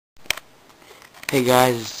Hey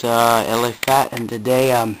guys, it's LA Fat, and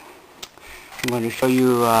today I'm going to show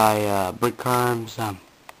you my brickarms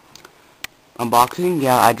unboxing.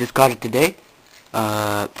 Yeah, I just got it today.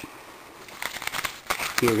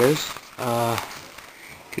 Here it is.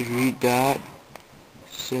 You can read that. It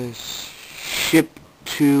says ship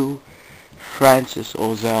to Francis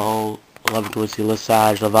Ozell, 11 Twisty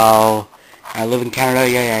Lesage, Laval. I live in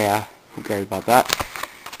Canada. Yeah. Who cares about that?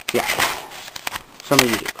 Yeah. Some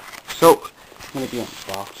of you do. So I'm going to be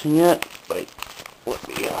unboxing it. Wait, let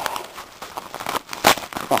me,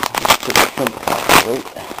 let's put the simple part, wait.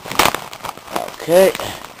 Okay.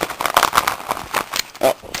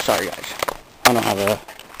 Oh, sorry guys. I don't have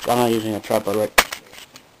I'm not using a tripod, right?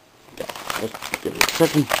 Okay, let's give it a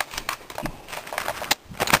second.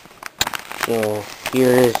 So,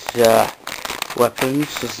 here is, weapons.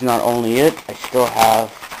 This is not only it. I still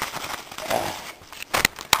have,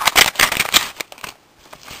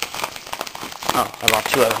 I bought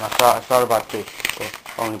two of them. I thought about three. Okay,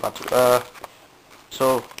 only bought two.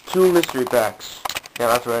 So, two mystery packs. Yeah,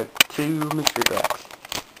 that's right. Two mystery packs.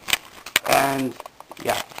 And,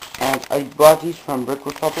 yeah. And I bought these from Brick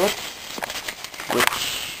Republic,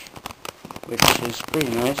 which is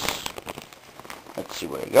pretty nice. Let's see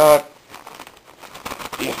what I got.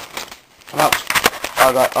 Yeah. Well,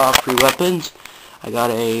 I got all three weapons. I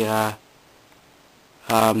got a,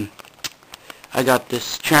 I got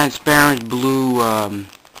this transparent blue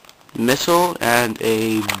missile and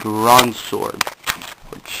a bronze sword,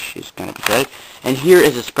 which is kind of pathetic. And here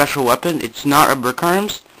is a special weapon. It's not a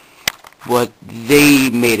brickarms, but they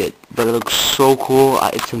made it. But it looks so cool.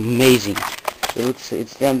 It's amazing. It's the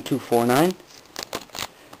M249.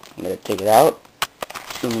 I'm gonna take it out.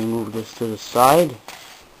 Let me move this to the side.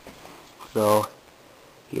 So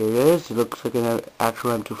here it is. It looks like an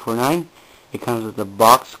actual M249. It comes with a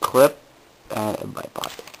box clip and a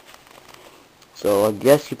bipod. So I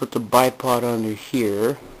guess you put the bipod under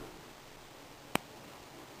here,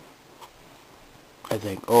 I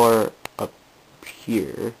think, or up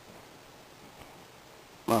here.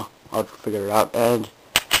 Well, I'll figure it out. And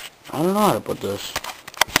I don't know how to put this.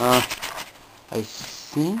 I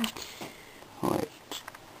think, wait,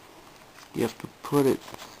 you have to put it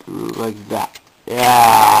through like that.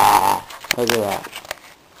 Yeah, look at that.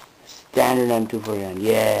 Standard M249.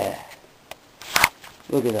 Yeah.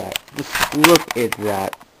 Look at that. Just look at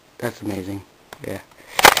that. That's amazing. Yeah.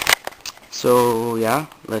 So yeah,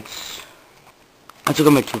 let's look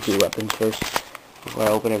at my two weapons first before I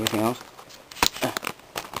open everything else.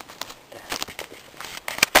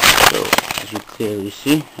 So as you clearly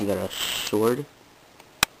see, I got a sword.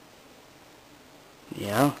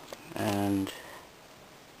 Yeah, and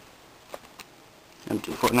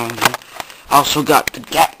M249 here. I also got the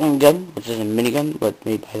Gatling gun, which is a minigun, but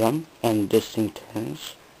made by them, and this thing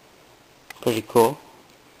turns. Pretty cool.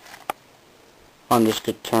 On this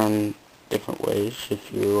could turn different ways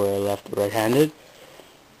if you were left or right-handed.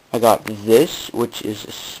 I got this, which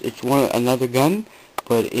is it's another gun,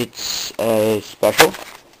 but it's special,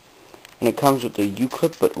 and it comes with a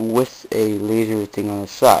U-clip, but with a laser thing on the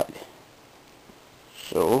side.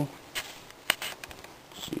 So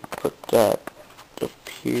you put that up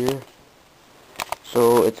here.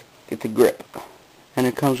 So it's a grip, and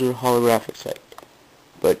it comes with a holographic sight,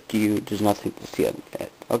 but there's nothing to see on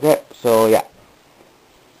it. Okay, so yeah.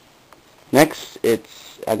 Next,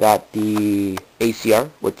 I got the ACR,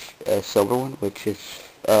 which silver one, which is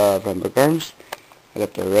from brickarms. I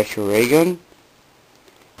got the retro ray gun,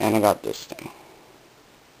 and I got this thing.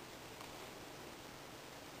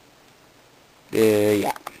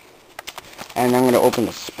 Yeah. And I'm gonna open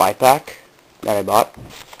the spy pack that I bought.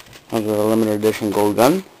 It's a limited edition gold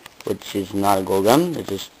gun, which is not a gold gun. It's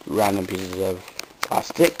just random pieces of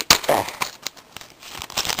plastic.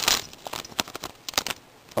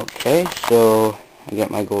 Okay, so I got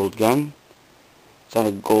my gold gun. It's not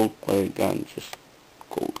a gold-plated gun, just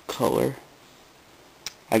gold color.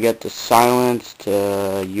 I got the silenced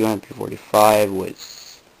UMP45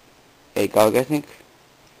 with ACOG, I think.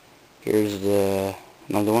 Here's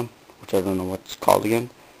another one, which I don't know what it's called again.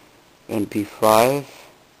 MP5.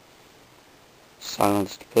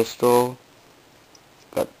 Silenced pistol.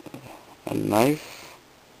 Got a knife.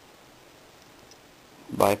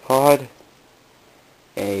 Bipod.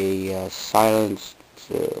 A silenced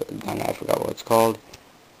gun, I forgot what it's called.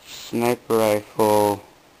 Sniper rifle.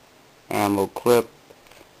 Ammo clip.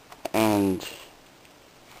 And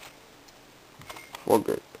four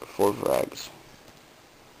frags.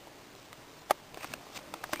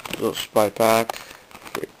 Little spy pack.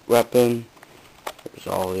 Great weapon. There's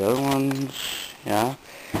all the other ones. Yeah.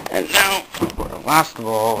 And now, last of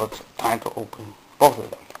all, it's time to open both of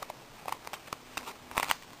them.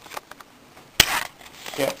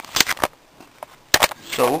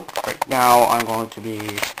 now I'm going to be,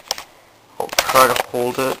 I'll try to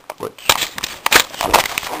hold it, which, so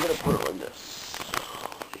I'm going to put it like this.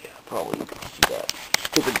 Yeah, probably you can see that.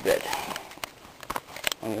 Stupid bed.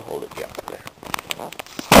 I'm going to hold it, yeah, there.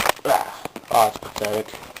 Oh, it's pathetic.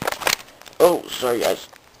 Oh, sorry guys.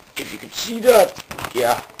 If you can see that,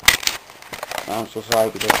 yeah. I'm so sorry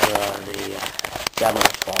because the camera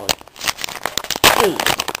is falling.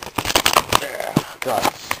 There. God,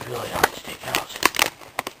 it's really hard to take out.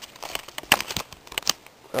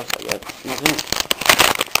 What else I got? Nothing.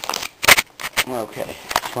 Okay,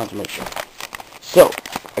 just wanted to make sure. So,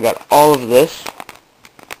 I got all of this.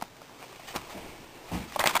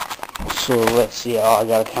 So let's see. Oh, I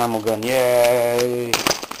got a camel gun. Yay!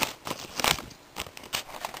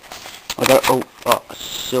 I got a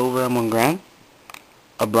silver M1 Grand,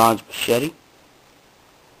 a bronze machete,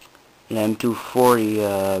 an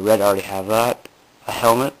M240 red. I already have that. A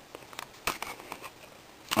helmet.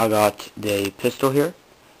 I got the pistol here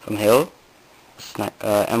from Halo.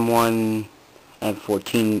 M1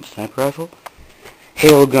 M14 sniper rifle.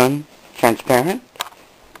 Halo gun, transparent.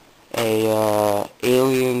 A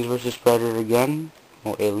Aliens vs Predator gun,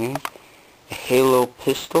 more aliens. A Halo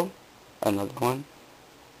pistol, another one.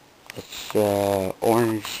 It's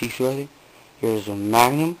orange see-through, I think. Here's a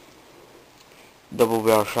Magnum, double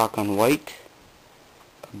barrel shotgun white,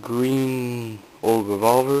 a green old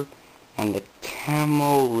revolver, and the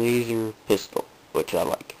camo laser pistol, which I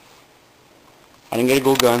like. I didn't get a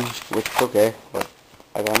gold gun, which is okay, but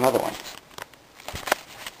I got another one.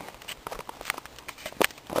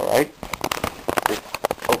 Alright.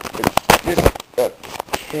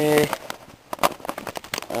 Okay.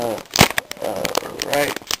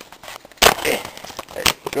 Alright. There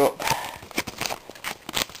you go.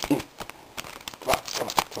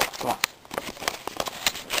 Come on.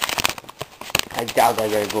 I doubt I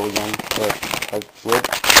gotta go again, but I would.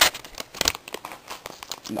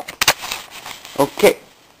 No. Okay.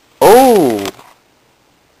 Oh,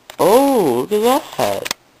 look at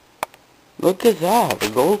that. Look at that. The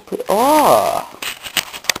gold. Oh,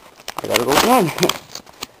 I gotta go again.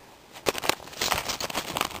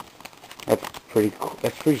 That's pretty cool.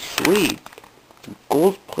 That's pretty sweet.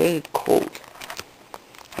 Gold-plated Colt.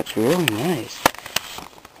 That's really nice.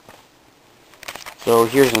 So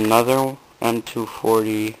here's another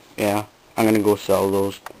M240. Yeah, I'm gonna go sell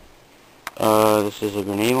those. This is a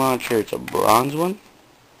grenade launcher. It's a bronze one.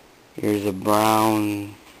 Here's a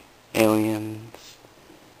brown Aliens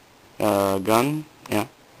gun. Yeah.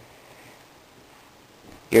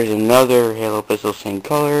 Here's another Halo pistol, same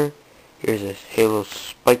color. Here's a Halo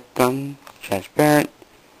spike gun, transparent.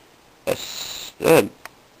 A silver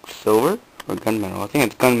or gunmetal. I think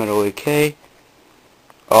it's gunmetal AK.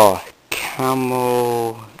 Oh,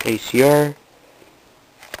 camo ACR.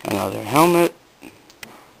 Another helmet.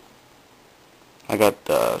 I got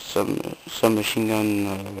some machine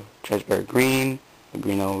gun, transparent green, a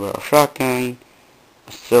green barrel shotgun,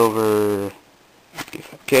 a silver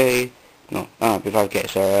MP5K. No, not MP5K.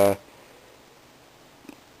 Sorry.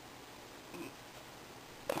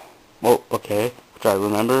 Oh, okay. Try to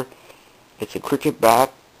remember. It's a cricket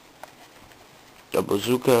bat, a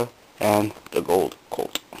bazooka, and the gold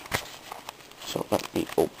Colt. So let me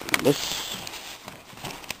open this.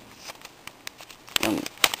 And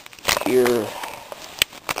here,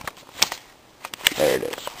 there it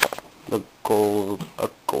is. A gold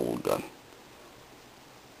gun.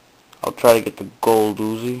 I'll try to get the gold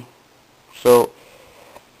Uzi. So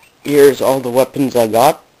here's all the weapons I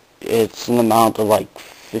got. It's an amount of like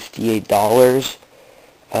 $58.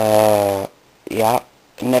 Yeah.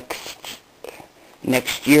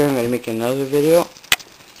 Next year I'm gonna make another video.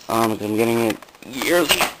 I'm getting it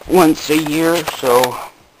yearly, once a year. So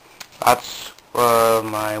that's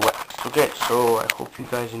my weapons. Okay. So I hope you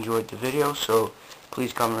guys enjoyed the video. So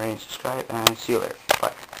please comment, rate, and subscribe, and see you later.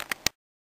 Bye.